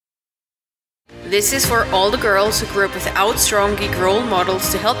This is for all the girls who grew up without strong geek role models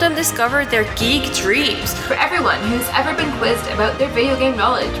to help them discover their geek dreams. For everyone who's ever been quizzed about their video game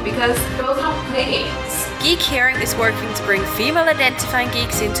knowledge because girls don't play games. Geek Caring is working to bring female-identifying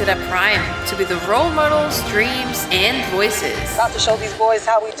geeks into their prime, to be the role models, dreams, and voices. About to show these boys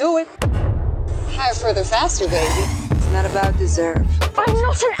how we do it. Higher, further, faster, baby. It's not about deserve. I'm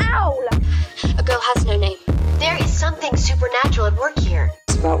not an owl! A girl has no name. There is something supernatural at work here.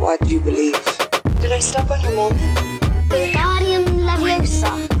 It's about what you believe. Did I step on your moment? Wingardium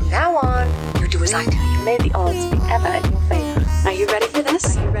Leviosa. Now on, you do as I do. You made the odds be ever in your favor. Are you ready for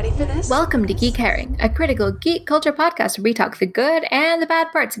this? Are you ready for this? Welcome to Geek Caring, a critical geek culture podcast where we talk the good and the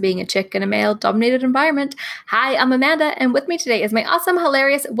bad parts of being a chick in a male-dominated environment. Hi, I'm Amanda, and with me today is my awesome,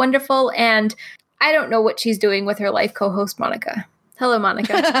 hilarious, wonderful, and I don't know what she's doing with her life co-host, Monica. Hello,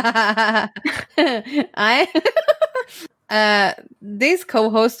 Monica. This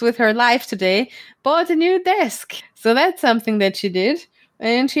co-host with her life today bought a new desk. So that's something that she did.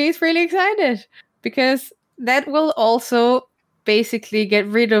 And she's really excited because that will also basically get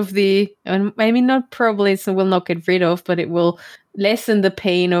rid of will not get rid of, but it will lessen the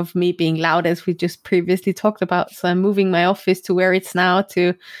pain of me being loud, as we just previously talked about. So I'm moving my office to where it's now,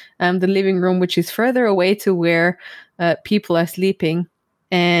 to the living room, which is further away to where people are sleeping.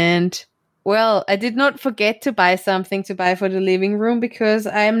 And well, I did not forget to buy something to buy for the living room because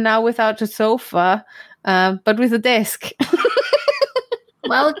I am now without a sofa, but with a desk.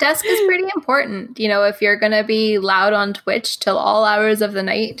 Well, desk is pretty important, if you're going to be loud on Twitch till all hours of the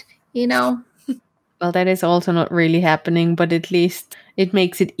night, Well, that is also not really happening, but at least it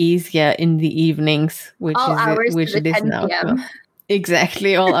makes it easier in the evenings, which it is now. So.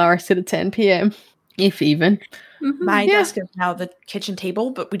 Exactly, all hours to the 10 p.m., if even. Mm-hmm. My desk is now the kitchen table,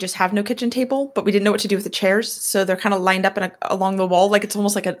 but we just have no kitchen table, but we didn't know what to do with the chairs. So they're kind of lined up along the wall. Like it's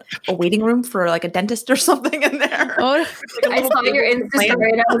almost like a waiting room for like a dentist or something in there. Oh, I saw your Insta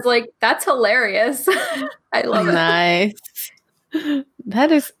story and I was like, that's hilarious. I love it. Nice.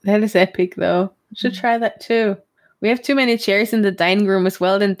 That is epic though. Should try that too. We have too many chairs in the dining room as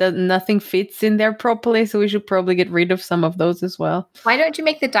well, and nothing fits in there properly, so we should probably get rid of some of those as well. Why don't you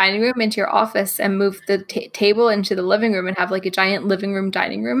make the dining room into your office and move the table into the living room and have like a giant living room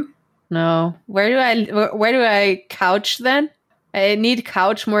dining room? No. Where do I couch then? I need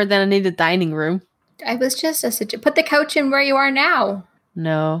couch more than I need a dining room. I was just put the couch in where you are now.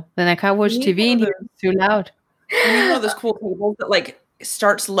 No. Then I can't watch TV in here. It's too loud. You know those cool tables that like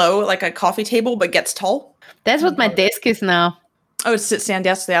starts low, like a coffee table, but gets tall? That's what my desk is now. Oh, it's sit-stand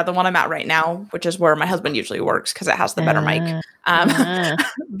desk. Yeah, the one I'm at right now, which is where my husband usually works because it has the better mic.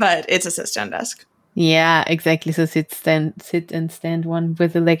 But it's a sit-stand desk. Yeah, exactly. So sit and stand one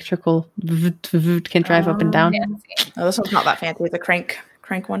with electrical can drive up and down. Fancy. Oh, this one's not that fancy. It's a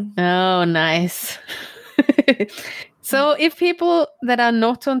crank one. Oh, nice. So if people that are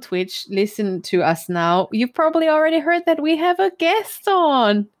not on Twitch listen to us now, you've probably already heard that we have a guest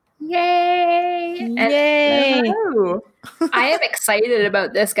on. Yay! Yay! I am excited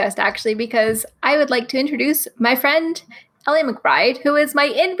about this guest actually because I would like to introduce my friend Ellie McBride, who is my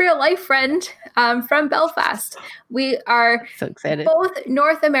in real life friend from Belfast. We are so excited. Both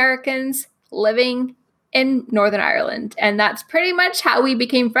North Americans living in Northern Ireland, and that's pretty much how we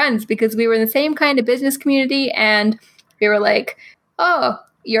became friends because we were in the same kind of business community, and we were like, "Oh,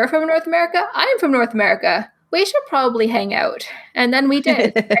 you're from North America? I'm from North America. We should probably hang out." And then we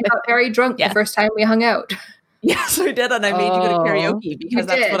did. I got very drunk the first time we hung out. Yes, we did. And I made you go to karaoke because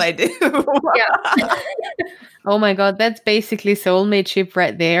that's what I do. Yeah. Oh my God, that's basically soulmateship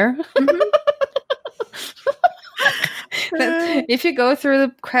right there. Mm-hmm. If you go through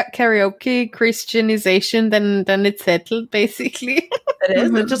the karaoke Christianization, then it's settled, basically. It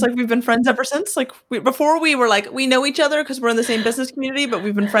is. It's just like we've been friends ever since. Like before we were like, we know each other because we're in the same business community, but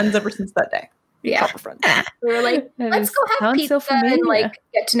we've been friends ever since that day. Yeah. We were like, let's go have pizza and like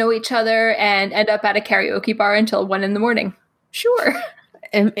get to know each other and end up at a karaoke bar until 1 a.m. Sure.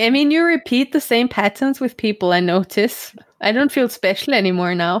 I mean, you repeat the same patterns with people, I notice. I don't feel special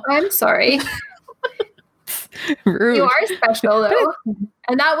anymore now. I'm sorry. Rude. You are special though.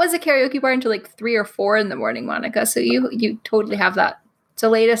 And that was a karaoke bar until like 3 or 4 in the morning, Monica. So you totally have that. It's the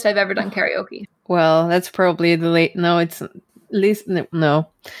latest I've ever done karaoke. Well, that's probably no.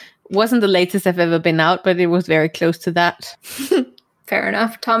 Wasn't the latest I've ever been out, but it was very close to that. Fair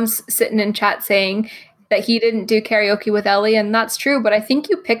enough. Tom's sitting in chat saying that he didn't do karaoke with Ellie, and that's true, but I think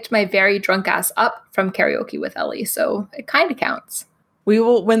you picked my very drunk ass up from karaoke with Ellie, so it kind of counts. We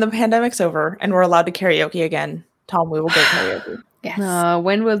will, when the pandemic's over and we're allowed to karaoke again, Tom, we will go karaoke. Yes.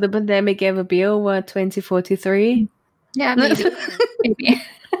 When will the pandemic ever be over? 2043? Yeah, maybe. Maybe.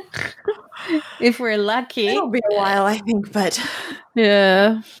 if we're lucky. It'll be a while, I think, but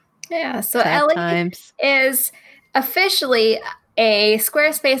Yeah. Yeah. So Sad Ellie times. is officially a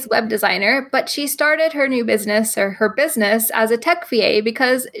Squarespace web designer, but she started her new business or her business as a tech VA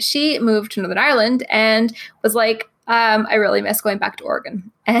because she moved to Northern Ireland and was like, I really miss going back to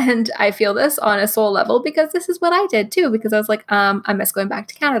Oregon. And I feel this on a soul level because this is what I did too, because I was like, I miss going back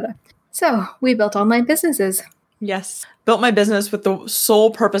to Canada. So we built online businesses. yes, built my business with the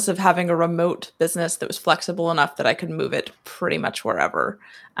sole purpose of having a remote business that was flexible enough that I could move it pretty much wherever.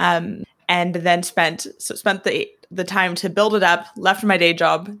 And then spent the time to build it up, left my day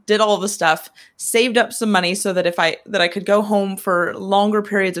job, did all the stuff, saved up some money so that I could go home for longer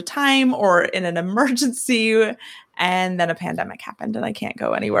periods of time or in an emergency. And then a pandemic happened and I can't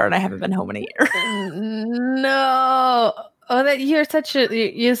go anywhere and I haven't been home in a year. No. Oh, that you're such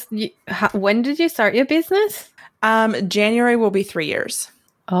a. When did you start your business? January will be 3 years.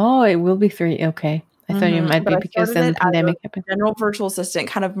 Oh, it will be 3. Okay. I thought you might But be I because started then the it as a pandemic happened. General virtual assistant,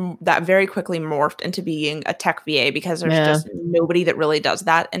 kind of that very quickly morphed into being a tech VA because there's Yeah. just nobody that really does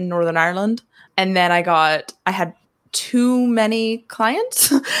that in Northern Ireland. And then I had too many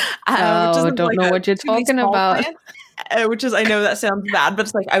clients. Oh, don't know what you're talking about. Which is, I know that sounds bad, but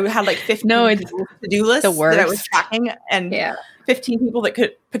it's like I had like 15 to-do lists the that I was worst. tracking and 15 people that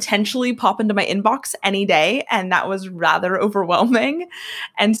could potentially pop into my inbox any day. And that was rather overwhelming.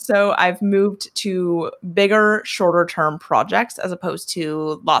 And so I've moved to bigger, shorter term projects as opposed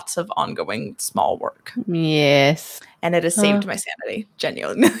to lots of ongoing small work. Yes. And it has saved my sanity,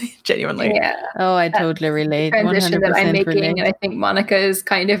 genuinely. Yeah. Oh, I totally relate. Transition that I'm 100% making, relate. and I think Monica is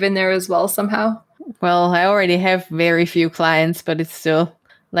kind of in there as well somehow. Well, I already have very few clients, but it's still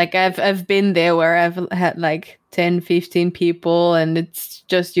like I've been there where I've had like 10, 15 people and it's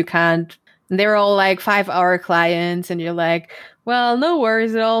just you can't. They're all like 5-hour clients and you're like, well, no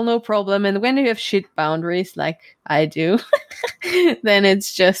worries at all, no problem. And when you have shit boundaries like I do, then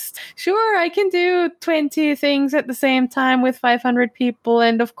it's just, sure, I can do 20 things at the same time with 500 people.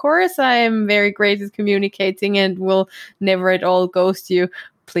 And of course, I am very great at communicating and will never at all ghost you.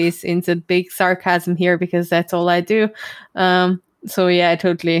 Please insert big sarcasm here because that's all I do. So yeah, I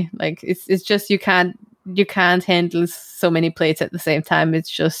totally like it's just you can't handle so many plates at the same time. It's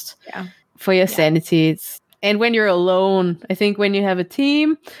just for your sanity. And when you're alone, I think when you have a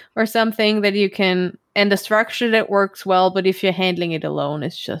team or something that you can and a structure that works well, but if you're handling it alone,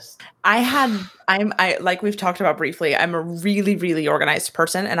 it's just I like we've talked about briefly, I'm a really, really organized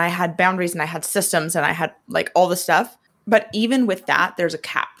person and I had boundaries and I had systems and I had like all the stuff. But even with that, there's a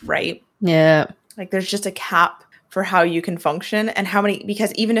cap, right? Yeah. Like there's just a cap for how you can function and how many,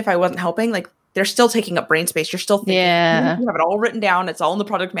 because even if I wasn't helping, like they're still taking up brain space. You're still thinking, you have it all written down. It's all in the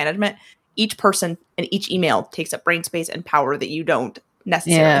product management. Each person and each email takes up brain space and power that you don't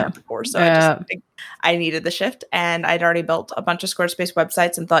necessarily have before. So I needed the shift and I'd already built a bunch of Squarespace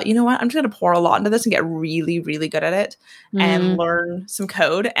websites and thought, you know what, I'm just going to pour a lot into this and get really, really good at it and learn some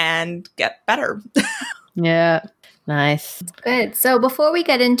code and get better. Yeah. Nice. Good. So before we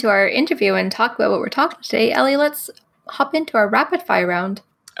get into our interview and talk about what we're talking today, Ellie, let's hop into our rapid fire round.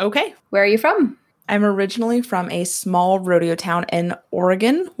 Okay. Where are you from? I'm originally from a small rodeo town in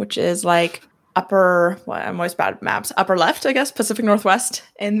Oregon, which is like I'm always bad at maps, upper left, I guess, Pacific Northwest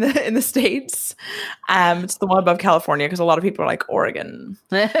in the States. It's the one above California because a lot of people are like Oregon.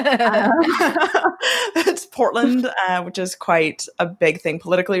 It's Portland, which is quite a big thing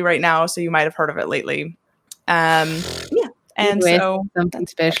politically right now. So you might have heard of it lately. And so something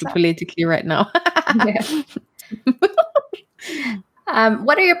special politically right now.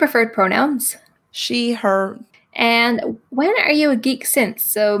 What are your preferred pronouns? She, her. And when are you a geek since?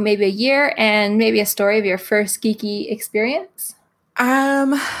 So maybe a year and maybe a story of your first geeky experience?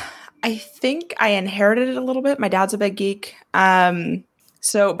 I think I inherited it a little bit. My dad's a big geek.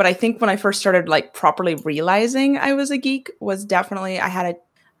 But I think when I first started like properly realizing I was a geek was definitely,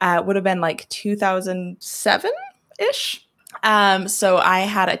 would have been like 2007-ish. So I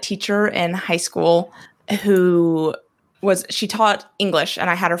had a teacher in high school she taught English and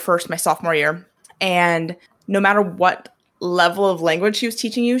I had her my sophomore year. And no matter what level of language she was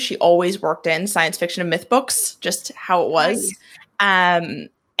teaching you, she always worked in science fiction and myth books, just how it was. Nice.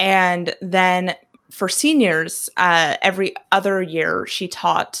 And then for seniors, every other year she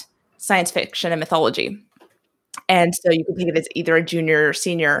taught science fiction and mythology. And so you can think of it as either a junior or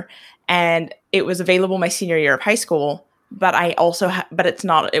senior. And it was available my senior year of high school, but I also,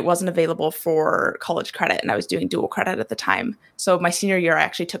 it wasn't available for college credit. And I was doing dual credit at the time. So my senior year, I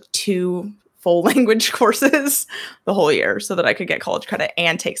actually took 2 full language courses the whole year so that I could get college credit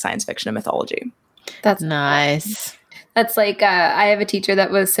and take science fiction and mythology. That's nice. That's like I have a teacher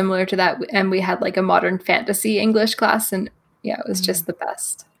that was similar to that, and we had like a modern fantasy English class, and yeah, it was just the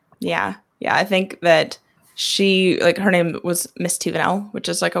best. Yeah. I think that she, like, her name was Miss Tuvanel, which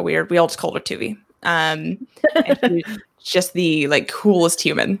is like a weird. We all just called her Tuvie. And she was just the like coolest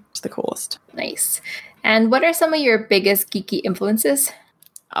human. Just the coolest. Nice. And what are some of your biggest geeky influences?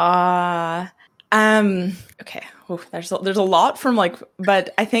 Okay. Oof, there's a lot from like, but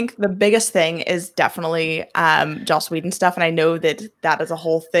I think the biggest thing is definitely Joss Whedon stuff, and I know that is a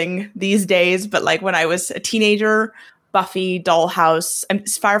whole thing these days. But like when I was a teenager, Buffy, Dollhouse, and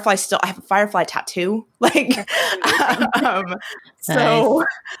Firefly. I have a Firefly tattoo. Like, so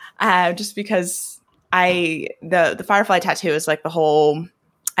just because the Firefly tattoo is like the whole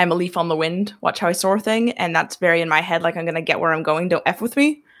I'm a leaf on the wind, watch how I soar thing, and that's very in my head. Like I'm gonna get where I'm going. Don't F with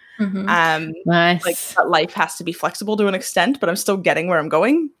me. Nice. Like that life has to be flexible to an extent, but I'm still getting where I'm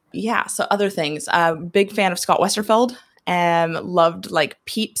going. Yeah. So other things. Big fan of Scott Westerfeld. Loved like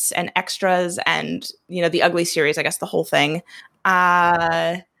Peeps and Extras and the Ugly series. I guess the whole thing.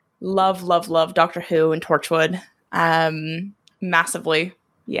 Love Doctor Who and Torchwood. Massively.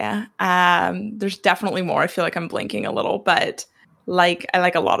 Yeah. There's definitely more. I feel like I'm blinking a little, but like I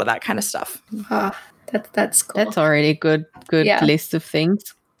like a lot of that kind of stuff. That's cool. That's already a good list of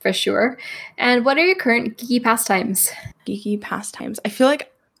things. For sure. And what are your current geeky pastimes? Geeky pastimes. I feel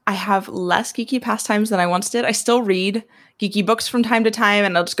like I have less geeky pastimes than I once did. I still read geeky books from time to time,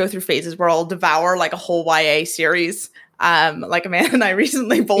 and I'll just go through phases where I'll devour like a whole YA series. Like Amanda and I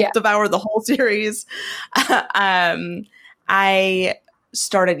recently both devoured the whole series. I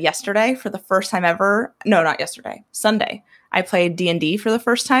started yesterday for the first time ever. No, not yesterday. Sunday. I played D&D for the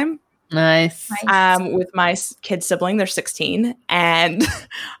first time. Nice. With my kid sibling. They're 16 and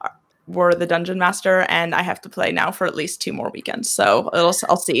we're the dungeon master, and I have to play now for at least 2 more weekends. So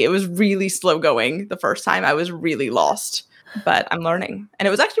I'll see. It was really slow going the first time. I was really lost, but I'm learning. And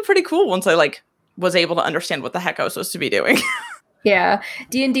it was actually pretty cool once I like was able to understand what the heck I was supposed to be doing. Yeah.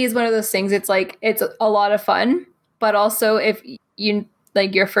 D&D is one of those things. It's like, it's a lot of fun, but also if you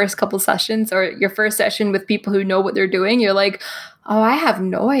like your first couple sessions or your first session with people who know what they're doing, you're like, oh, I have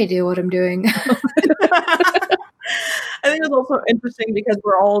no idea what I'm doing. I think it's also interesting because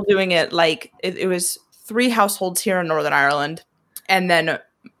we're all doing it like it was 3 households here in Northern Ireland, and then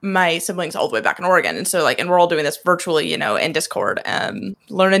my siblings all the way back in Oregon. And so and we're all doing this virtually, in Discord,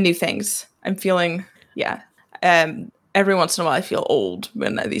 learning new things. I'm feeling, every once in a while I feel old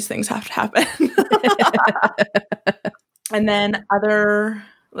when these things have to happen. And then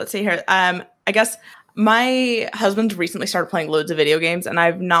let's see here. I guess my husband recently started playing loads of video games, and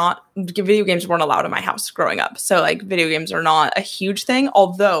video games weren't allowed in my house growing up. So like video games are not a huge thing,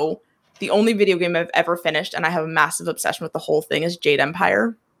 although the only video game I've ever finished, and I have a massive obsession with the whole thing, is Jade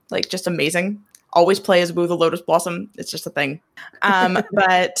Empire. Like just amazing. Always play as Boo the Lotus Blossom. It's just a thing.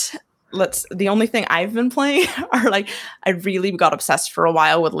 But the only thing I've been playing are like, I really got obsessed for a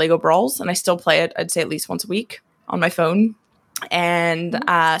while with Lego Brawls, and I still play it, I'd say at least once a week on my phone. And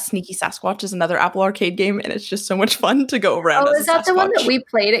Sneaky Sasquatch is another Apple Arcade game, and it's just so much fun to go around. Oh, is that the one that we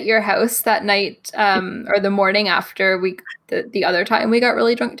played at your house that night, or the morning after the other time we got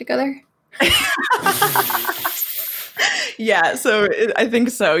really drunk together? Yeah, so I think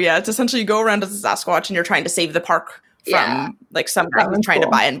so. Yeah, it's essentially you go around as a Sasquatch, and you're trying to save the park from like some guy who's trying to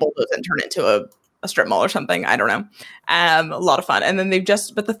buy and bulldoze and turn it into a strip mall or something. I don't know. A lot of fun. And then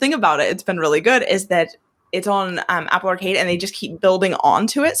but the thing about it's been really good, is that it's on Apple Arcade, and they just keep building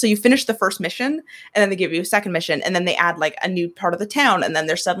onto it. So you finish the first mission, and then they give you a second mission, and then they add like a new part of the town, and then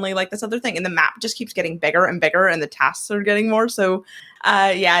there's suddenly like this other thing, and the map just keeps getting bigger and bigger, and the tasks are getting more. So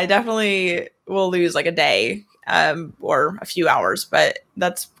I definitely will lose like a day or a few hours, but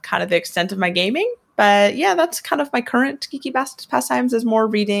that's kind of the extent of my gaming. But yeah, that's kind of my current geeky pastimes, is more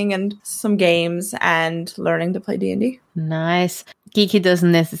reading and some games and learning to play D&D. Nice. Geeky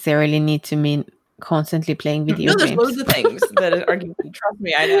doesn't necessarily need to mean constantly playing video games. There's loads of things that are geeky. Trust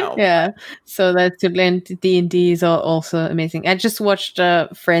me, I know. Yeah, so that to blend D&D is also amazing. I just watched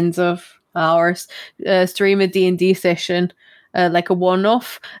friends of ours stream a D&D session, like a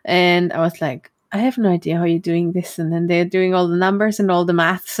one-off, and I was like, I have no idea how you're doing this. And then they're doing all the numbers and all the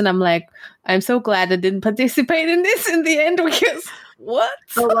maths, and I'm like, I'm so glad I didn't participate in this in the end, because what?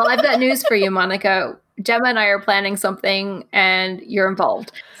 Oh, well, I've got news for you, Monica. Gemma and I are planning something, and you're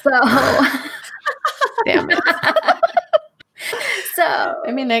involved. So, damn it. So,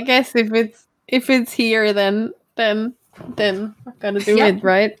 I mean, I guess if it's here, then I gotta do it,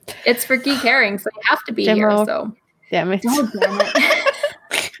 right? It's for Geek Herring, so you have to be Gemma, here. So, damn it. oh, damn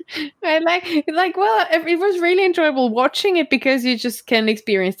it. And well, it was really enjoyable watching it because you just can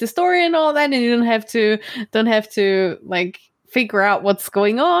experience the story and all that, and you don't have to like figure out what's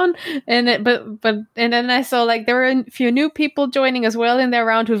going on. And and then I saw like there were a few new people joining as well in their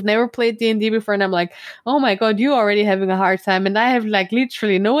round who've never played D&D before, and I'm like, oh my god, you already having a hard time, and I have like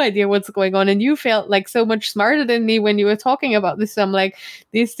literally no idea what's going on, and you felt like so much smarter than me when you were talking about this. So I'm like,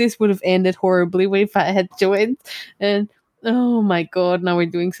 this would have ended horribly if I had joined. And oh my god, now we're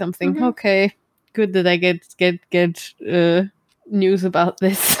doing something. Mm-hmm. Okay, good that I get news about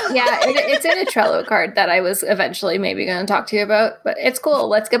this. Yeah, it's in a Trello card that I was eventually maybe going to talk to you about, but it's cool.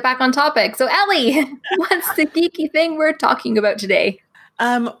 Let's get back on topic. So Ellie, what's the geeky thing we're talking about today?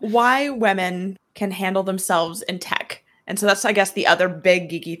 Why women can handle themselves in tech. And so that's, I guess, the other big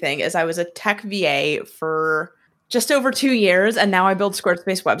geeky thing is I was a tech VA for just over 2 years, and now I build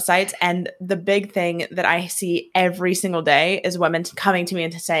Squarespace websites. And the big thing that I see every single day is women coming to me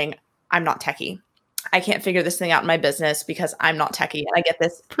and saying, I'm not techie. I can't figure this thing out in my business because I'm not techie. And I get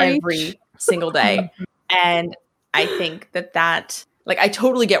this every single day. And I think that like, I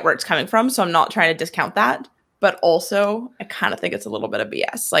totally get where it's coming from. So I'm not trying to discount that. But also, I kind of think it's a little bit of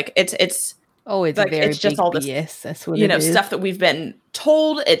BS. Like, it's like, very it's just all this BS. That's what stuff that we've been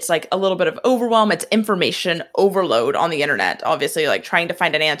told. It's like a little bit of overwhelm. It's information overload on the internet. Obviously, like trying to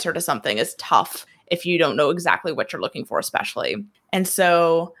find an answer to something is tough if you don't know exactly what you're looking for, especially. And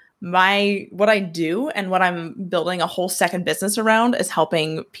so what I do and what I'm building a whole second business around is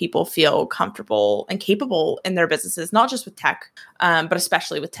helping people feel comfortable and capable in their businesses, not just with tech, but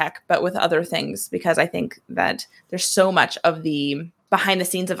especially with tech, but with other things, because I think that there's so much of the behind the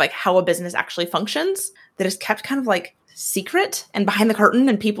scenes of like how a business actually functions that is kept kind of like secret and behind the curtain,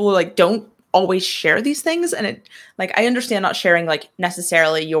 and people like don't always share these things. And it like, I understand not sharing like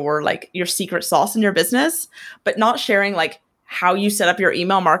necessarily your secret sauce in your business, but not sharing like how you set up your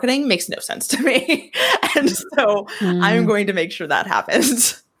email marketing makes no sense to me. And so I'm going to make sure that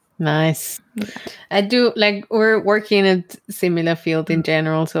happens. Nice. I do like, we're working in a similar field in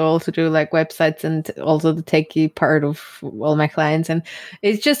general. So I also do like websites and also the techie part of all my clients. And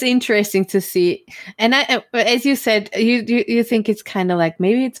it's just interesting to see. And as you said, you think it's kind of like,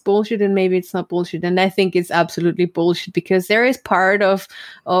 maybe it's bullshit and maybe it's not bullshit. And I think it's absolutely bullshit, because there is part of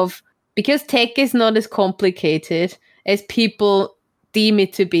because tech is not as complicated as people deem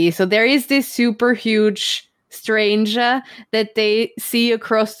it to be. So there is this super huge stranger that they see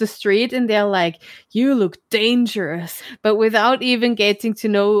across the street and they're like, you look dangerous, but without even getting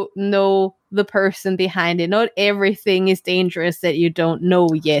to know the person behind it. Not everything is dangerous that you don't know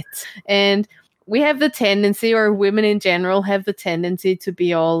yet. And we have the tendency, or women in general have the tendency to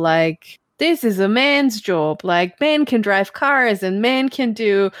be all like, this is a man's job. Like, men can drive cars and men can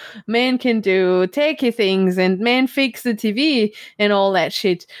do techie things and men fix the TV and all that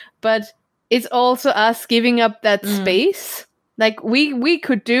shit. But it's also us giving up that space. Like, we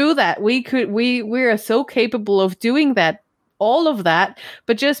could do that. We are so capable of doing that, all of that.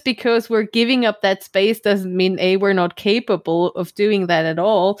 But just because we're giving up that space doesn't mean we're not capable of doing that at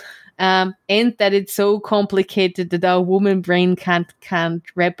all. And that it's so complicated that our woman brain can't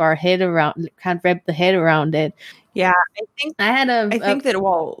wrap the head around it. Yeah, I think that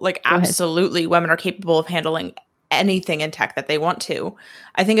while like absolutely women are capable of handling anything in tech that they want to,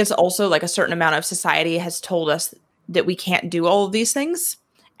 I think it's also like a certain amount of society has told us that we can't do all of these things,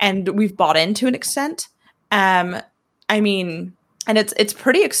 and we've bought in to an extent. I mean, and it's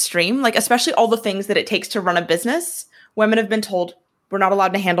pretty extreme, like especially all the things that it takes to run a business. Women have been told we're not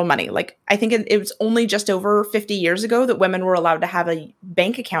allowed to handle money. Like, I think it was only just over 50 years ago that women were allowed to have a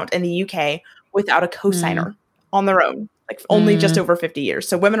bank account in the UK without a cosigner on their own. Like, only just over 50 years.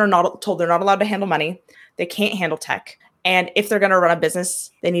 So women are not told they're not allowed to handle money. They can't handle tech. And if they're going to run a business,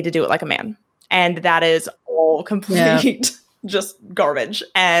 they need to do it like a man. And that is all complete just garbage.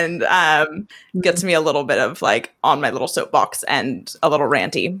 And gets me a little bit of like on my little soapbox and a little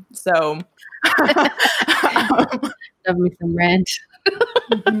ranty. So love me some rant.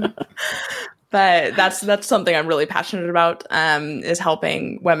 But that's something I'm really passionate about, is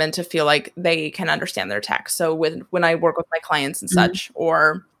helping women to feel like they can understand their tech. So when I work with my clients and such,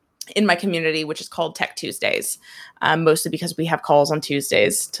 or in my community, which is called Tech Tuesdays, mostly because we have calls on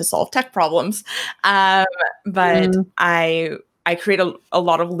Tuesdays to solve tech problems. But I create a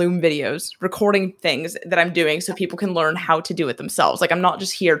lot of Loom videos recording things that I'm doing so people can learn how to do it themselves. Like, I'm not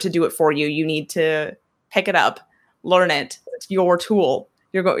just here to do it for you. You need to pick it up, learn it. It's your tool.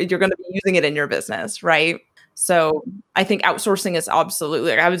 You're going to be using it in your business, right? So I think outsourcing is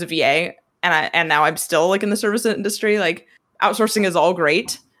absolutely, like, I was a VA and now I'm still like in the service industry. Like, outsourcing is all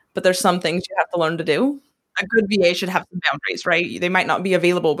great, but there's some things you have to learn to do. a good VA should have some boundaries, right? They might not be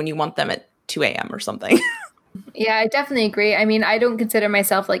available when you want them at 2 a.m. or something. Yeah, I definitely agree. I mean, I don't consider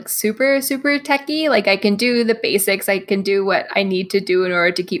myself like super techie. Like I can do the basics. I can do what I need to do in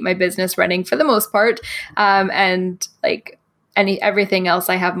order to keep my business running for the most part. And like everything else,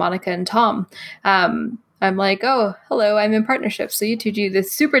 I have Monica and Tom. I'm like, oh, hello, I'm in partnership. So you two do this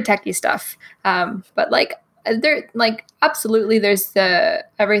super techie stuff. But like there, like absolutely, there's the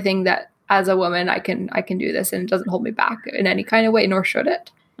everything that as a woman I can do this, and it doesn't hold me back in any kind of way, nor should it.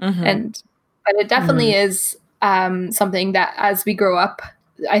 But it definitely is something that as we grow up,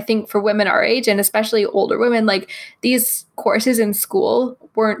 I think for women our age and especially older women, like these courses in school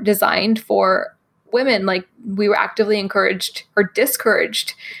weren't designed for women. Like we were actively encouraged or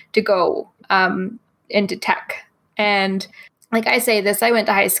discouraged to go into tech. And like I say this, I went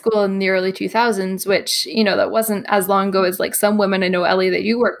to high school in the early 2000s, which, you know, that wasn't as long ago as like some women I know, Ellie, that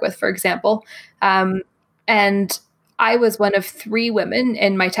you work with, for example. And I was one of 3 women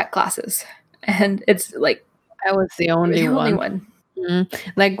in my tech classes. And it's like, I was the only one.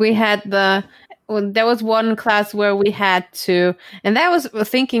 Like we had there was one class where we had to, and that was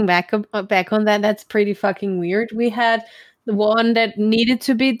thinking back on that, that's pretty fucking weird. We had the one that needed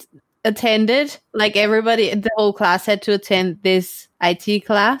to be attended, like everybody, the whole class had to attend this IT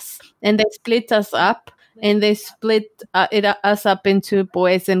class, and they split us up. And they split us up into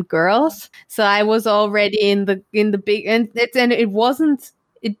boys and girls. So I was already in the big, and it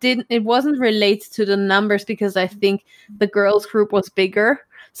wasn't related to the numbers, because I think the girls group was bigger.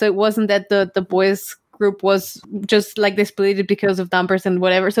 So it wasn't that the boys group was just like they split it because of numbers and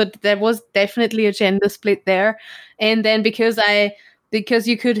whatever. So there was definitely a gender split there. And then because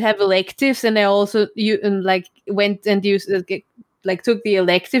you could have electives, and I also went and used took the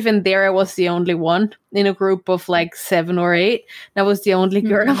elective, and there I was the only one in a group of like 7 or 8. I was the only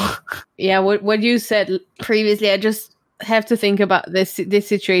girl. Yeah, what you said previously, I just have to think about this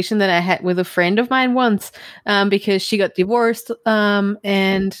situation that I had with a friend of mine once, because she got divorced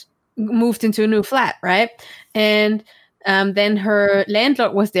and moved into a new flat, right? And then her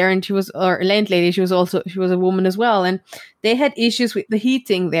landlord was there, and she was a woman as well, and they had issues with the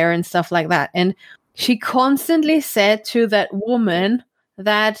heating there and stuff like that. And she constantly said to that woman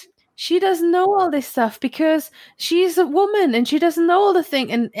that she doesn't know all this stuff because she's a woman and she doesn't know all the thing.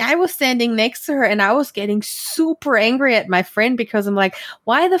 And I was standing next to her, and I was getting super angry at my friend, because I'm like,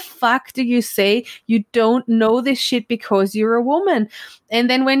 why the fuck do you say you don't know this shit because you're a woman? And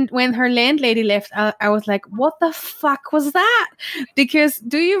then when her landlady left, I was like, what the fuck was that? Because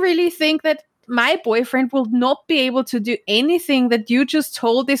do you really think that my boyfriend will not be able to do anything that you just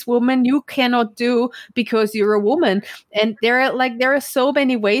told this woman you cannot do because you're a woman? And there are so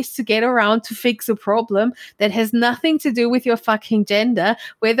many ways to get around to fix a problem that has nothing to do with your fucking gender.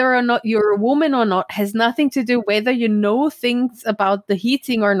 Whether or not you're a woman or not has nothing to do whether you know things about the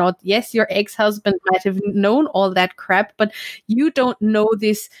heating or not. Yes, your ex-husband might have known all that crap, but you don't know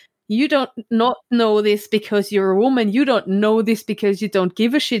this. You don't not know this because you're a woman. You don't know this because you don't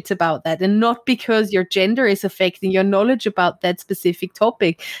give a shit about that, and not because your gender is affecting your knowledge about that specific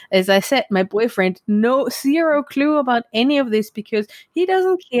topic. As I said, my boyfriend, zero clue about any of this, because he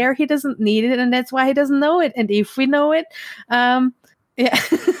doesn't care. He doesn't need it, and that's why he doesn't know it. And if we know it, yeah.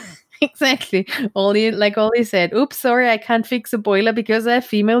 Exactly. Ollie said, oops, sorry, I can't fix a boiler because I have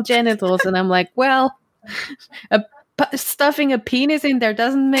female genitals. And I'm like, well, stuffing a penis in there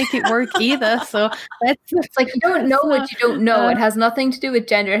doesn't make it work either. So it's like, you don't know what you don't know. It has nothing to do with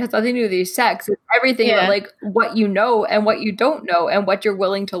gender. It has nothing to do with your sex. It's everything about like what you know and what you don't know and what you're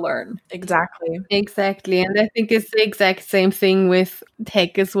willing to learn. Exactly. And I think it's the exact same thing with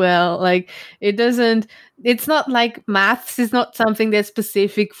tech as well. Like it's not like maths is not something that's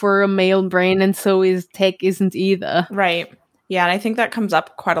specific for a male brain, and so is tech isn't either. Right. Yeah, and I think that comes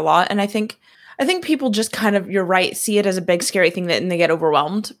up quite a lot. And I think people just kind of, you're right, see it as a big scary thing and they get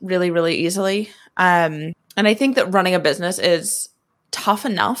overwhelmed really, really easily. And I think that running a business is tough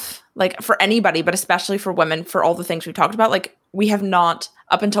enough, like for anybody, but especially for women, for all the things we've talked about. Like we have not,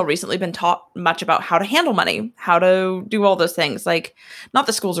 up until recently, been taught much about how to handle money, how to do all those things. Like, not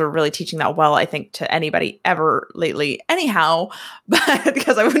the schools are really teaching that well, I think, to anybody ever lately anyhow, but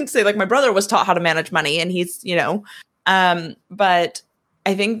because I wouldn't say, like, my brother was taught how to manage money and he's, but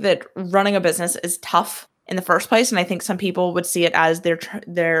I think that running a business is tough in the first place. And I think some people would see it as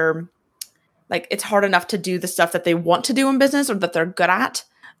they're like, it's hard enough to do the stuff that they want to do in business or that they're good at.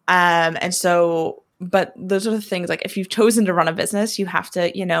 And so, but those are the things, like, if you've chosen to run a business, you have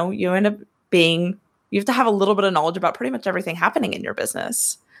to, you end up you have to have a little bit of knowledge about pretty much everything happening in your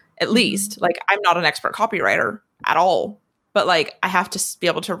business, at least. Like, I'm not an expert copywriter at all. but like I have to be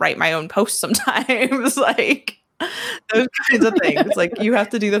able to write my own posts sometimes. Like those kinds of things. Like you have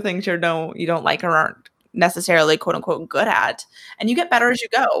to do the things you don't like or aren't necessarily quote unquote good at, and you get better as you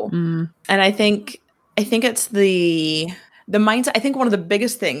go. And I think it's the mindset. I think one of the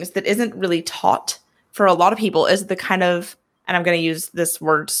biggest things that isn't really taught for a lot of people is the kind of, and I'm going to use this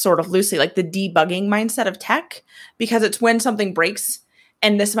word sort of loosely, like the debugging mindset of tech, because it's when something breaks.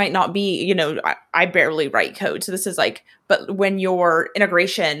 And this might not be, I barely write code. So this is like, but when your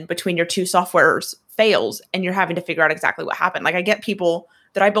integration between your two softwares fails and you're having to figure out exactly what happened. Like I get people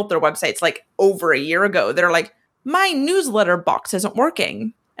that I built their websites like over a year ago that are like, my newsletter box isn't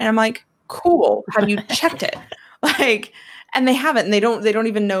working. And I'm like, cool. Have you checked it? Like, and they haven't, and they don't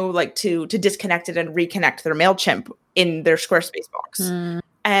even know like to disconnect it and reconnect their MailChimp in their Squarespace box.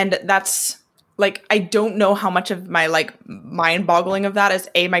 And that's like, I don't know how much of my like mind boggling of that is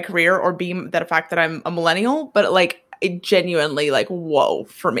A, my career, or B, the fact that I'm a millennial, but like it genuinely like, whoa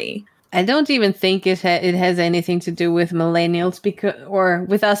for me. I don't even think it has anything to do with millennials or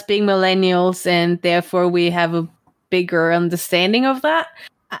with us being millennials, and therefore we have a bigger understanding of that.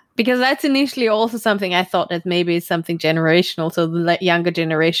 Because that's initially also something I thought that maybe it's something generational. So the younger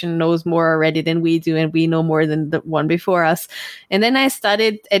generation knows more already than we do, and we know more than the one before us. And then I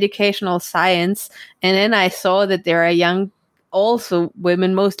studied educational science, and then I saw that there are young, also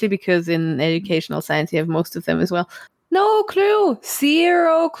women, mostly because in educational science you have most of them as well. No clue,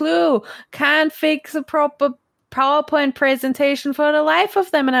 zero clue, can't fix a proper PowerPoint presentation for the life of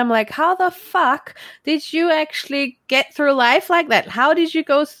them. And I'm like, how the fuck did you actually get through life like that? How did you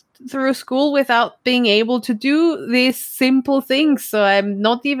go through school without being able to do these simple things? So I'm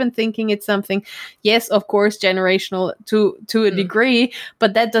not even thinking it's something, yes, of course, generational to a degree,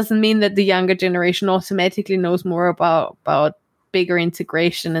 but that doesn't mean that the younger generation automatically knows more about bigger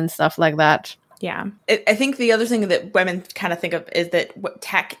integration and stuff like that. Yeah. I think the other thing that women kind of think of is that what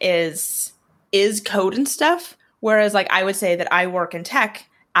tech is code and stuff. Whereas like I would say that I work in tech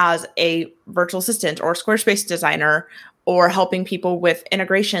as a virtual assistant or Squarespace designer or helping people with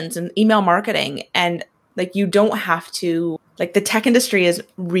integrations and email marketing. And like you don't have to, like the tech industry is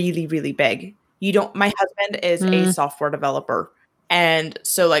really, really big. My husband is a software developer. And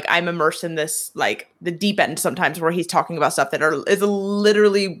so like I'm immersed in this, like the deep end sometimes where he's talking about stuff that is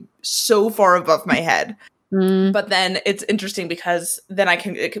literally so far above my head. But then it's interesting because then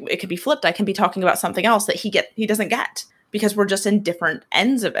it can be flipped. I can be talking about something else that he doesn't get because we're just in different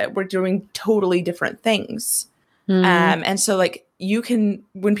ends of it. We're doing totally different things. And so like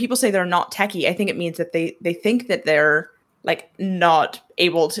when people say they're not techie, I think it means that they think that they're like not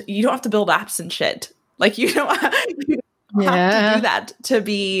able to, you don't have to build apps and shit. Like you don't have to do that to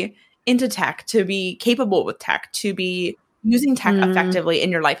be into tech, to be capable with tech, to be using tech effectively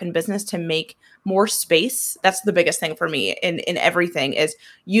in your life and business to make more space. That's the biggest thing for me in everything is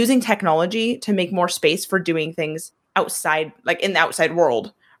using technology to make more space for doing things outside, like in the outside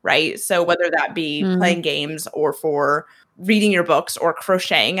world, right? So whether that be playing games or for reading your books or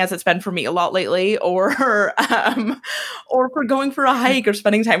crocheting, as it's been for me a lot lately, or for going for a hike or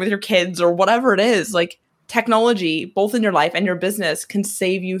spending time with your kids or whatever it is, like technology, both in your life and your business, can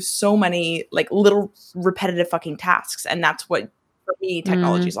save you so many like little repetitive fucking tasks. And that's what, for me,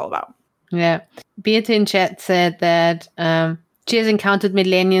 technology is all about. Yeah. Beate in chat said that she has encountered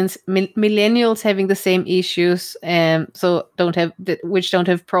millennials having the same issues, which don't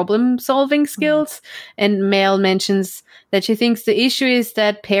have problem solving skills. And Mel mentions that she thinks the issue is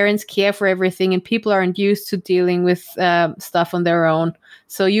that parents care for everything and people aren't used to dealing with stuff on their own.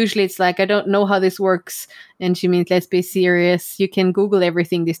 So usually it's like, I don't know how this works. And she means, let's be serious. You can Google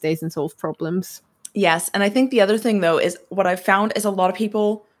everything these days and solve problems. Yes. And I think the other thing, though, is what I've found is a lot of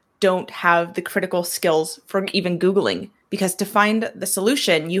people don't have the critical skills for even Googling. Because to find the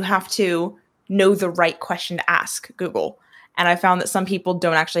solution, you have to know the right question to ask Google. And I found that some people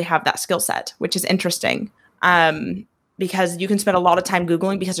don't actually have that skill set, which is interesting. Because you can spend a lot of time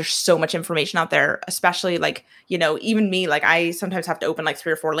Googling because there's so much information out there, especially like, even me, like I sometimes have to open like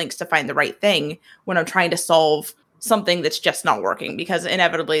 3 or 4 links to find the right thing when I'm trying to solve something that's just not working, because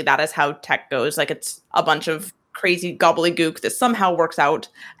inevitably that is how tech goes. Like it's a bunch of crazy gobbledygook that somehow works out.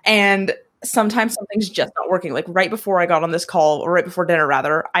 And sometimes something's just not working. Like right before I got on this call, or right before dinner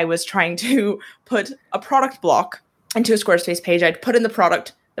rather, I was trying to put a product block into a Squarespace page. I'd put in the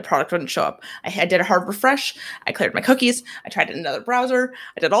product wouldn't show up. I did a hard refresh. I cleared my cookies. I tried it in another browser.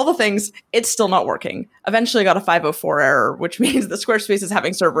 I did all the things. It's still not working. Eventually I got a 504 error, which means the Squarespace is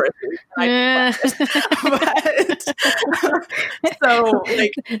having server issues. So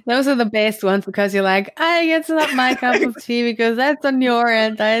like, those are the best ones, because you're like, it's not my cup of tea because that's on your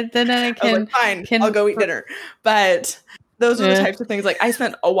end. Then I can, fine, I'll go eat dinner. But those are the types of things, like, I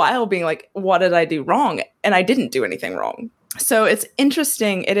spent a while being like, what did I do wrong? And I didn't do anything wrong. So it's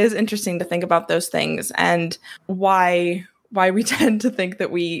interesting. It is interesting to think about those things and why we tend to think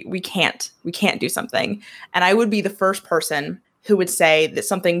that we can't do something. And I would be the first person who would say that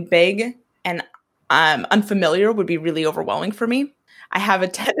something big and unfamiliar would be really overwhelming for me. I have a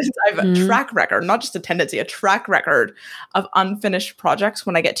track record, not just a tendency, a track record of unfinished projects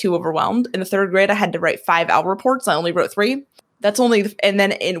when I get too overwhelmed. In the 3rd grade, I had to write 5 OWL reports. I only wrote 3. That's only, and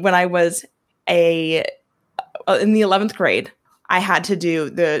then when I was in the 11th grade, I had to do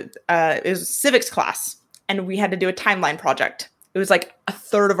it was a civics class, and we had to do a timeline project. It was like a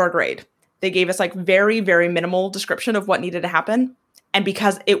third of our grade. They gave us like very, very minimal description of what needed to happen. And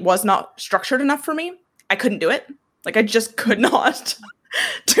because it was not structured enough for me, I couldn't do it. Like, I just could not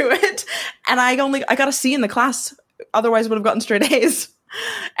do it. And I got a C in the class. Otherwise, would have gotten straight A's.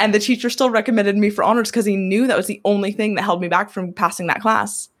 And the teacher still recommended me for honors because he knew that was the only thing that held me back from passing that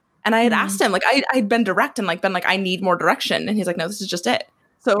class. And I had asked him, like, I'd been direct and like been like, I need more direction. And he's like, no, this is just it.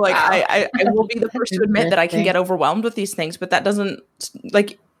 So like, wow. I will be the first to admit that I can get overwhelmed with these things, but that doesn't,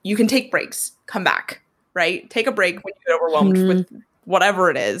 like, you can take breaks, come back, right? Take a break when you get overwhelmed with whatever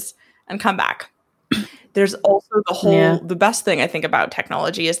it is and come back. There's also the best thing I think about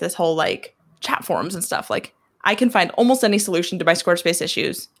technology is this whole like chat forums and stuff. Like, I can find almost any solution to my Squarespace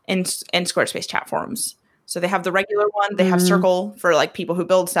issues in Squarespace chat forums. So they have the regular one, they have Circle for like people who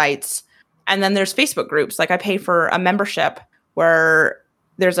build sites. And then there's Facebook groups. Like, I pay for a membership where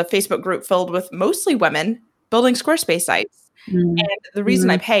there's a Facebook group filled with mostly women building Squarespace sites. And the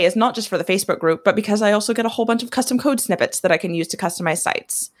reason I pay is not just for the Facebook group, but because I also get a whole bunch of custom code snippets that I can use to customize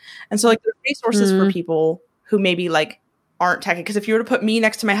sites. And so like there's resources for people who maybe like aren't techie. Because if you were to put me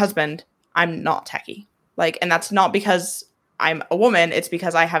next to my husband, I'm not techie. Like, and that's not because I'm a woman. It's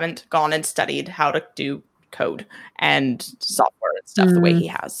because I haven't gone and studied how to do code and software and stuff the way he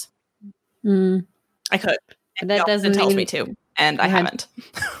has. I could. And that doesn't tells me to. And I haven't.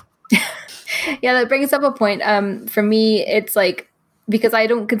 Yeah, that brings up a point. For me, it's like, because I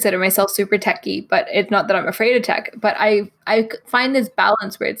don't consider myself super techie, but it's not that I'm afraid of tech, but I find this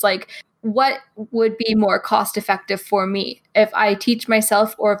balance where it's like, what would be more cost effective for me if I teach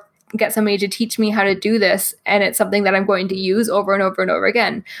myself or get somebody to teach me how to do this, and it's something that I'm going to use over and over and over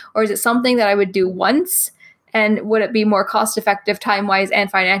again? Or is it something that I would do once, and would it be more cost effective time-wise and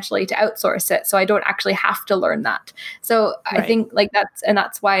financially to outsource it so I don't actually have to learn that? So I think like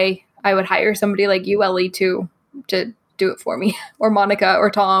that's why I would hire somebody like you, Ellie, to do it for me, or Monica,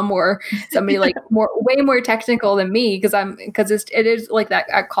 or Tom, or somebody like way more technical than me, because it is like that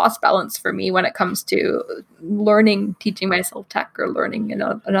a cost balance for me when it comes to teaching myself tech or learning in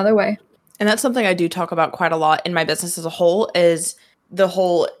another way. And that's something I do talk about quite a lot in my business as a whole, is the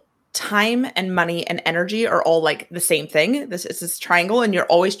whole time and money and energy are all like the same thing. This is this triangle, and you're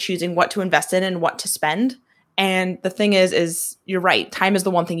always choosing what to invest in and what to spend. And the thing is you're right. Time is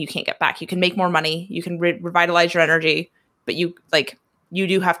the one thing you can't get back. You can make more money. You can revitalize your energy, but you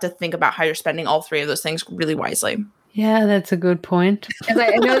do have to think about how you're spending all 3 of those things really wisely. Yeah, that's a good point.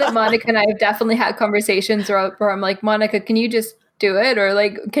 I know that Monica and I have definitely had conversations where I'm like, Monica, can you just do it? Or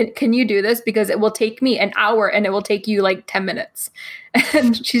like, can you do this? Because it will take me an hour and it will take you like 10 minutes.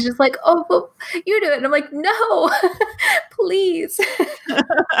 And she's just like, oh, well, you do it. And I'm like, no, please.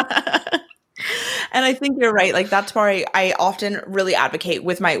 And I think you're right. Like, that's why I often really advocate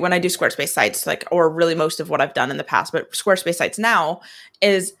with when I do Squarespace sites, like, or really most of what I've done in the past, but Squarespace sites now,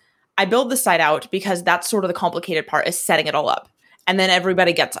 is I build the site out because that's sort of the complicated part, is setting it all up. And then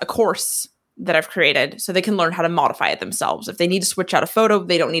everybody gets a course that I've created so they can learn how to modify it themselves. If they need to switch out a photo,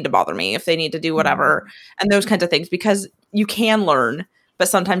 they don't need to bother me. If they need to do whatever, and those kinds of things, because you can learn, but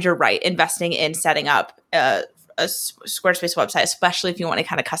sometimes you're right. Investing in setting up a Squarespace website, especially if you want any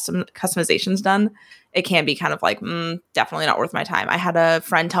kind of customizations done, it can be kind of like, definitely not worth my time. I had a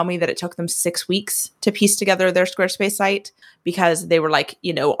friend tell me that it took them 6 weeks to piece together their Squarespace site because they were like,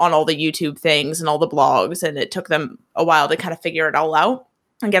 on all the YouTube things and all the blogs, and it took them a while to kind of figure it all out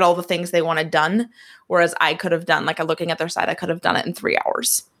and get all the things they wanted done. Whereas I could have done, like, looking at their site, I could have done it in 3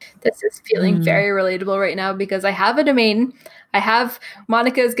 hours. This is feeling very relatable right now because I have a domain.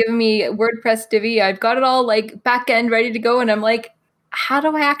 Monica's given me WordPress Divi. I've got it all like back end ready to go. And I'm like, how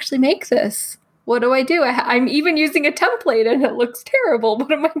do I actually make this? What do I do? I'm even using a template and it looks terrible.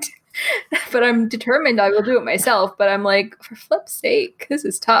 What am I doing? But I'm determined I will do it myself. But I'm like, for flip's sake, this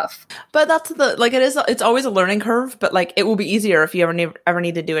is tough. But that's it's always a learning curve, but like, it will be easier if you ever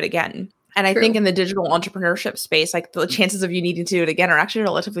need to do it again. And I True. think in the digital entrepreneurship space, like the chances of you needing to do it again are actually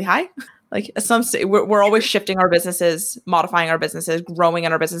relatively high. Like we're always shifting our businesses, modifying our businesses, growing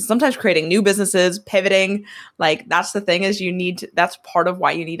in our business, sometimes creating new businesses, pivoting. Like that's the thing is that's part of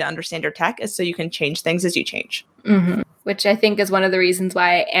why you need to understand your tech is so you can change things as you change. Mm-hmm. Which I think is one of the reasons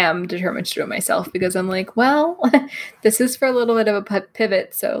why I am determined to do it myself, because I'm like, well, this is for a little bit of a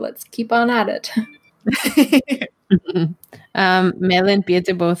pivot, so let's keep on at it. Mel and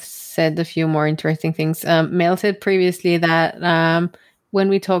Beate both said a few more interesting things. Mel said previously that when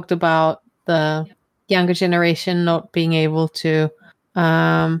we talked about the younger generation not being able to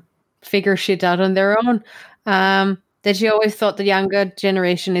figure shit out on their own, that she always thought the younger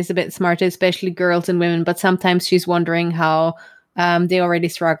generation is a bit smarter, especially girls and women, but sometimes she's wondering how they already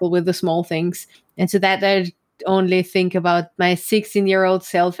struggle with the small things. And so that I only think about my 16-year-old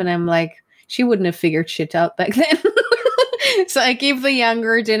self, and I'm like, she wouldn't have figured shit out back then. So I give the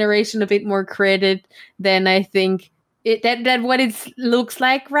younger generation a bit more credit than I think that what it looks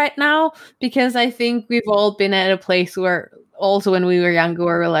like right now, because I think we've all been at a place where also when we were younger,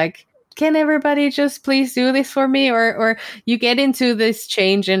 we were like, can everybody just please do this for me? Or you get into this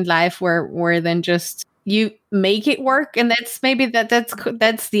change in life where then just you make it work, and that's maybe that's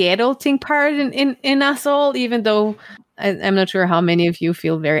the adulting part in us all, even though I'm not sure how many of you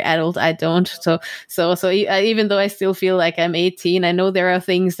feel very adult. I don't. So even though I still feel like I'm 18, I know there are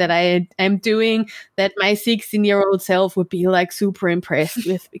things that I'm doing that my 16-year-old self would be like super impressed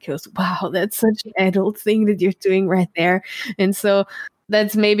with, because wow, that's such an adult thing that you're doing right there. And so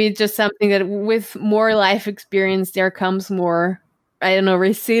that's maybe just something that with more life experience, there comes more, I don't know,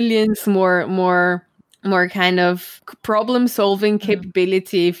 resilience, more kind of problem solving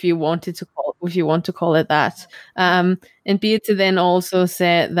capability, if you want to call it that. And Beate then also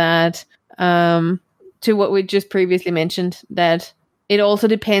said that to what we just previously mentioned, that it also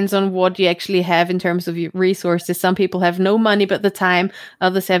depends on what you actually have in terms of your resources. Some people have no money but the time,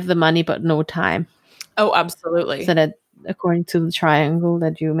 others have the money but no time. Oh, absolutely. So that according to the triangle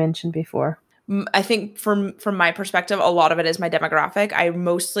that you mentioned before. I think from my perspective, a lot of it is my demographic. I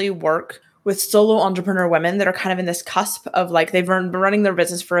mostly work with solo entrepreneur women that are kind of in this cusp of like they've been running their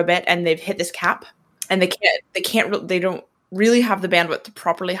business for a bit and they've hit this cap, and they don't really have the bandwidth to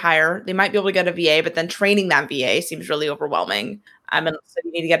properly hire. They might be able to get a VA, but then training that VA seems really overwhelming. And so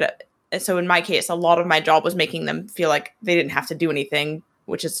you need to get so in my case, a lot of my job was making them feel like they didn't have to do anything,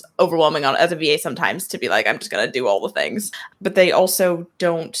 which is overwhelming as a VA sometimes, to be like, I'm just going to do all the things. But they also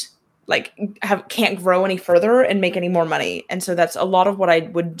don't can't grow any further and make any more money. And so that's a lot of what I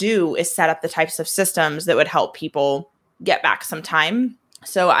would do, is set up the types of systems that would help people get back some time.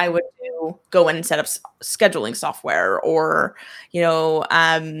 So I would go in and set up scheduling software, or,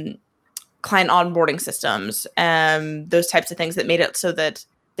 client onboarding systems, those types of things that made it so that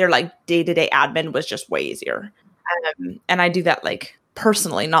their like day-to-day admin was just way easier. And I do that like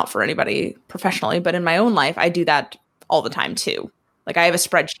personally, not for anybody professionally, but in my own life, I do that all the time too. Like I have a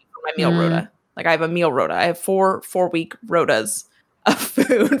spreadsheet for my meal rota. Like I have a meal rota. I have 4-week rotas of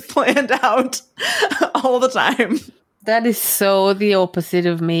food planned out all the time. That is so the opposite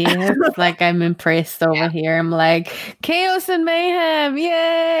of me. It's like I'm impressed over here. I'm like, chaos and mayhem,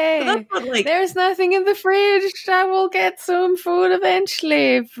 yay! There's nothing in the fridge. I will get some food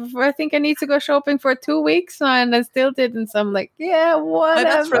eventually. I think I need to go shopping for 2 weeks now, and I still didn't. So I'm like, yeah,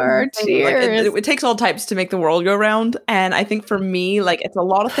 whatever. Cheers. Like, it takes all types to make the world go round. And I think for me, like, it's a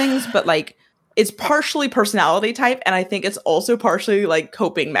lot of things, but like, it's partially personality type, and I think it's also partially like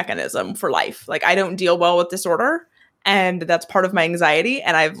coping mechanism for life. Like I don't deal well with disorder. And that's part of my anxiety.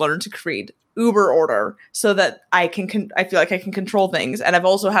 And I've learned to create uber order so that I feel like I can control things. And I've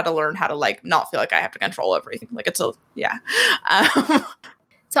also had to learn how to like not feel like I have to control everything. Like yeah.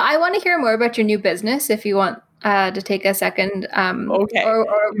 So I want to hear more about your new business if you want to take a second. Okay. Or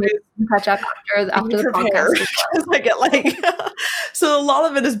we can catch up after the podcast. I get like, so a lot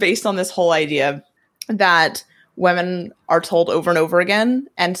of it is based on this whole idea that women are told over and over again,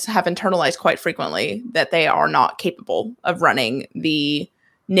 and have internalized quite frequently, that they are not capable of running the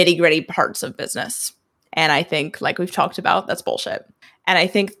nitty-gritty parts of business. And I think, like we've talked about, that's bullshit. And I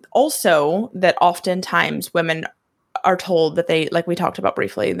think also that oftentimes women are told that like we talked about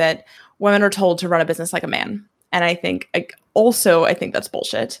briefly, that women are told to run a business like a man. And I think I think that's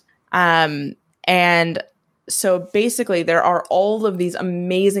bullshit. And so basically, there are all of these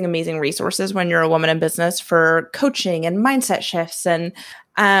amazing, amazing resources when you're a woman in business for coaching and mindset shifts and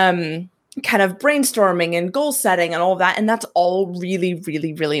kind of brainstorming and goal setting and all of that. And that's all really,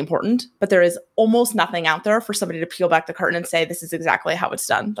 really, really important. But there is almost nothing out there for somebody to peel back the curtain and say, this is exactly how it's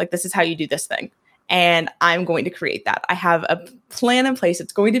done. Like, this is how you do this thing. and I'm going to create that. I have a plan in place.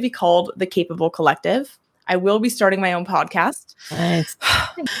 It's going to be called The Capable Collective. I will be starting my own podcast. Nice.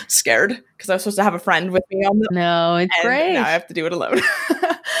 Scared because I was supposed to have a friend with me on the. No, it's and great. Now I have to do it alone.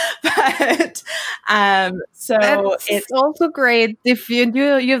 But so it's also great if you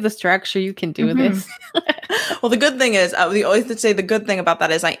have the structure, you can do this. Well, the good thing is, we always say the good thing about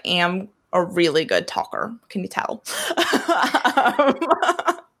that is I am a really good talker. Can you tell?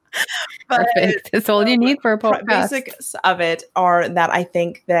 Perfect. It's all you need for a podcast. Basics of it are that I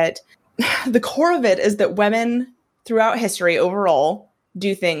think that the core of it is that women throughout history overall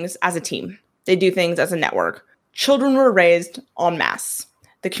do things as a team. They do things as a network. Children were raised en masse.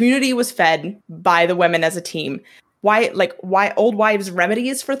 The community was fed by the women as a team. Why old wives'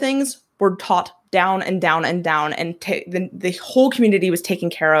 remedies for things were taught down and down and down, and the whole community was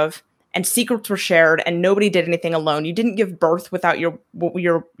taken care of, and secrets were shared, and nobody did anything alone. You didn't give birth without your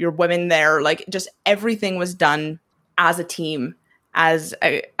women there. Like, just everything was done as a team, as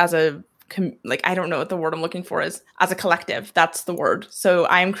a I don't know what the word I'm looking for is. As a collective, that's the word. So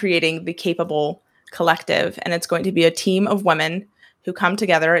I am creating the Capable Collective, and it's going to be a team of women who come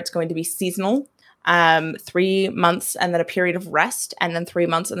together. It's going to be seasonal, 3 months and then a period of rest, and then 3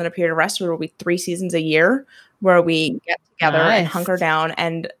 months and then a period of rest. There will be 3 seasons a year where we get together and hunker down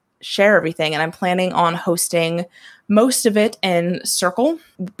and share everything. And I'm planning on hosting most of it in Circle,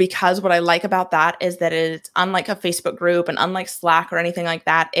 because what I like about that is that it's unlike a Facebook group and unlike Slack or anything like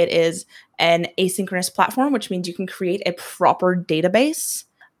that. It is an asynchronous platform, which means you can create a proper database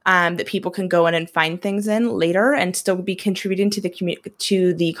that people can go in and find things in later and still be contributing to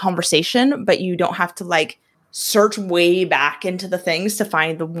the conversation, but you don't have to like search way back into the things to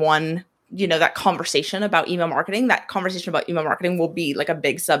find the one, that conversation about email marketing. That conversation about email marketing will be like a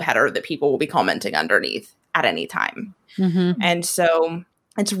big subheader that people will be commenting underneath at any time. Mm-hmm. And so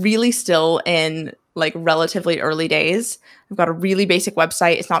it's really still in like relatively early days. I've got a really basic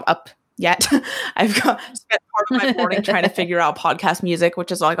website. It's not up yet. I've spent part of my morning trying to figure out podcast music,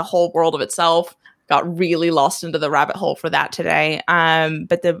 which is like a whole world of itself. Got really lost into the rabbit hole for that today.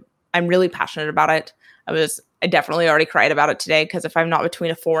 But I'm really passionate about it. I definitely already cried about it today, because if I'm not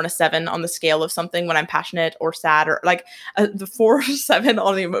between a 4 and a 7 on the scale of something when I'm passionate or sad, or like the 4 or 7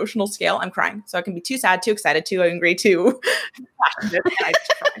 on the emotional scale, I'm crying. So I can be too sad, too excited, too angry, too passionate, and I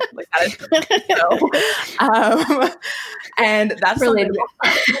just cry. Like, that is and that's relatable.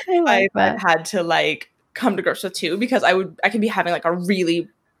 I've had to like come to grips with too, because I can be having like a really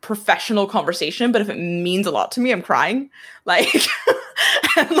professional conversation, but if it means a lot to me, I'm crying. Like,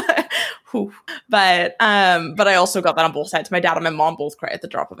 but I also got that on both sides. My dad and my mom both cry at the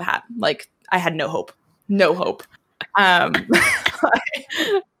drop of a hat. Like, I had no hope.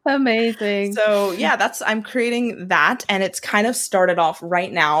 Amazing. So yeah, I'm creating that, and it's kind of started off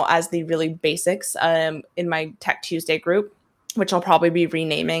right now as the really basics in my Tech Tuesday group, which I'll probably be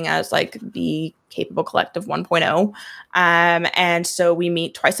renaming as like the Capable Collective 1.0. And so we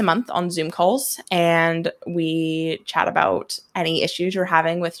meet twice a month on Zoom calls, and we chat about any issues you're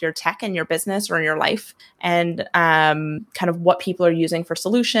having with your tech and your business or in your life, and kind of what people are using for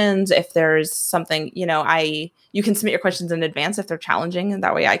solutions. If there's something, you can submit your questions in advance if they're challenging, and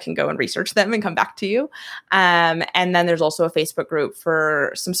that way I can go and research them and come back to you. And then there's also a Facebook group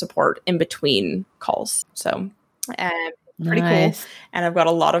for some support in between calls. So, pretty cool. And I've got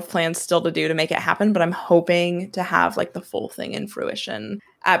a lot of plans still to do to make it happen, but I'm hoping to have like the full thing in fruition.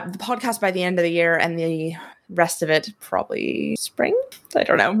 The podcast by the end of the year, and the rest of it probably spring. I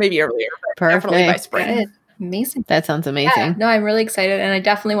don't know, maybe earlier, but definitely by spring. Good. Amazing. That sounds amazing. Yeah, no, I'm really excited, and I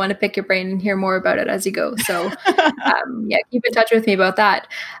definitely want to pick your brain and hear more about it as you go. So keep in touch with me about that.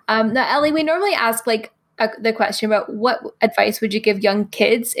 Now, Ellie, we normally ask the question about what advice would you give young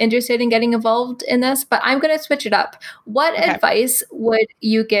kids interested in getting involved in this, but I'm going to switch it up. What advice would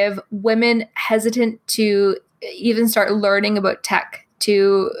you give women hesitant to even start learning about tech,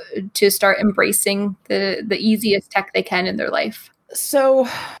 to start embracing the easiest tech they can in their life? So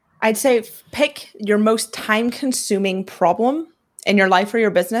I'd say pick your most time-consuming problem in your life or your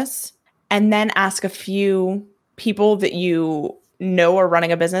business, and then ask a few people that you know are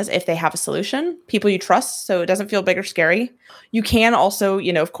running a business if they have a solution, people you trust, so it doesn't feel big or scary. You can also,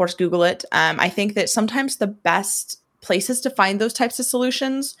 of course, Google it. I think that sometimes the best places to find those types of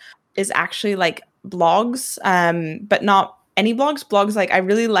solutions is actually like blogs, but not any blogs. Blogs like I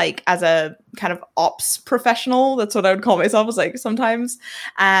really like as a kind of ops professional, that's what I would call myself, is like sometimes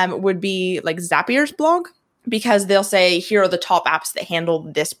would be like Zapier's blog, because they'll say, here are the top apps that handle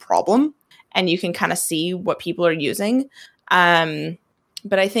this problem, and you can kind of see what people are using.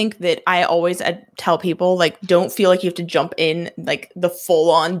 But I think that I always tell people, like, don't feel like you have to jump in like the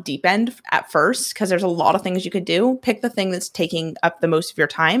full on deep end at first, because there's a lot of things you could do. Pick the thing that's taking up the most of your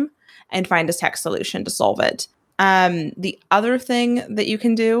time and find a tech solution to solve it. The other thing that you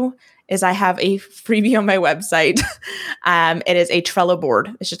can do is I have a freebie on my website. It is a Trello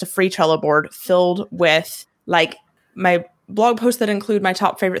board. It's just a free Trello board filled with like my blog posts that include my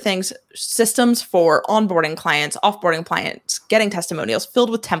top favorite things, systems for onboarding clients, offboarding clients, getting testimonials, filled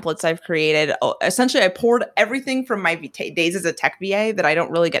with templates I've created. Essentially, I poured everything from my days as a tech VA that I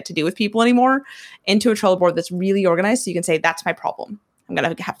don't really get to do with people anymore into a Trello board that's really organized. So you can say, that's my problem. I'm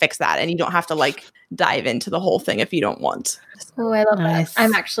going to fix that. And you don't have to like dive into the whole thing if you don't want. Oh, I love that.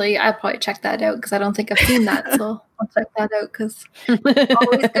 I'll probably check that out because I don't think I've seen that. So I'll check that out because it's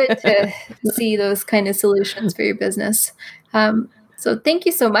always good to see those kind of solutions for your business. So thank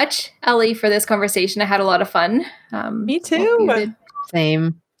you so much, Ellie, for this conversation. I had a lot of fun. Me too.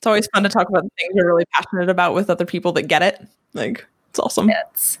 Same. It's always fun to talk about the things you're really passionate about with other people that get it. Like, it's awesome.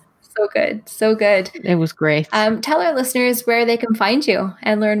 That's so good. So good. It was great. Tell our listeners where they can find you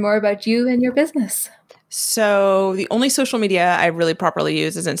and learn more about you and your business. So the only social media I really properly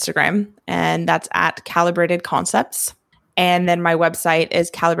use is Instagram, and that's at Calibrated Concepts. And then my website is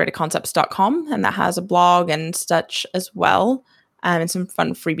calibratedconcepts.com, and that has a blog and such as well, and some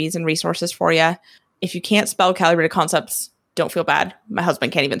fun freebies and resources for you. If you can't spell Calibrated Concepts, don't feel bad. My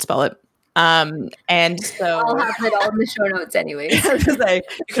husband can't even spell it. And so I'll have it all in the show notes anyway. I was gonna say,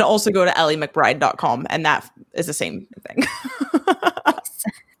 you can also go to elliemcbride.com, and that is the same thing.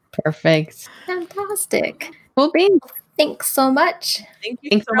 Perfect. Fantastic. Cool beans. Thanks so much. Thank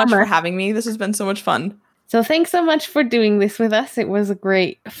you so much for having me. This has been so much fun. So thanks so much for doing this with us. It was a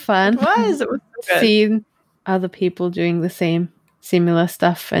great fun. It was so good. Seeing other people doing the same similar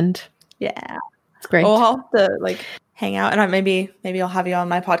stuff, and yeah, it's great. Well, I'll have to like hang out, and maybe I'll have you on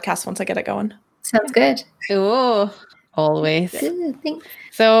my podcast once I get it going. Sounds good. Oh, always. Good, thanks.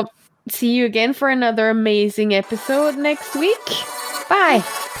 So see you again for another amazing episode next week. Bye.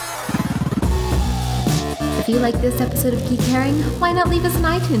 If you like this episode of Geek Caring, why not leave us an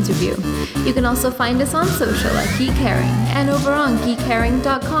iTunes review? You can also find us on social at Geek Caring and over on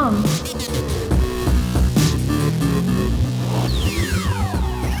geekcaring.com.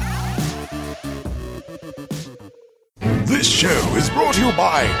 This show is brought to you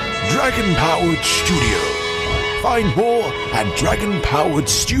by Dragon Powered Studio. Find more at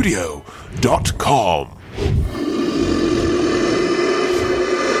dragonpoweredstudio.com.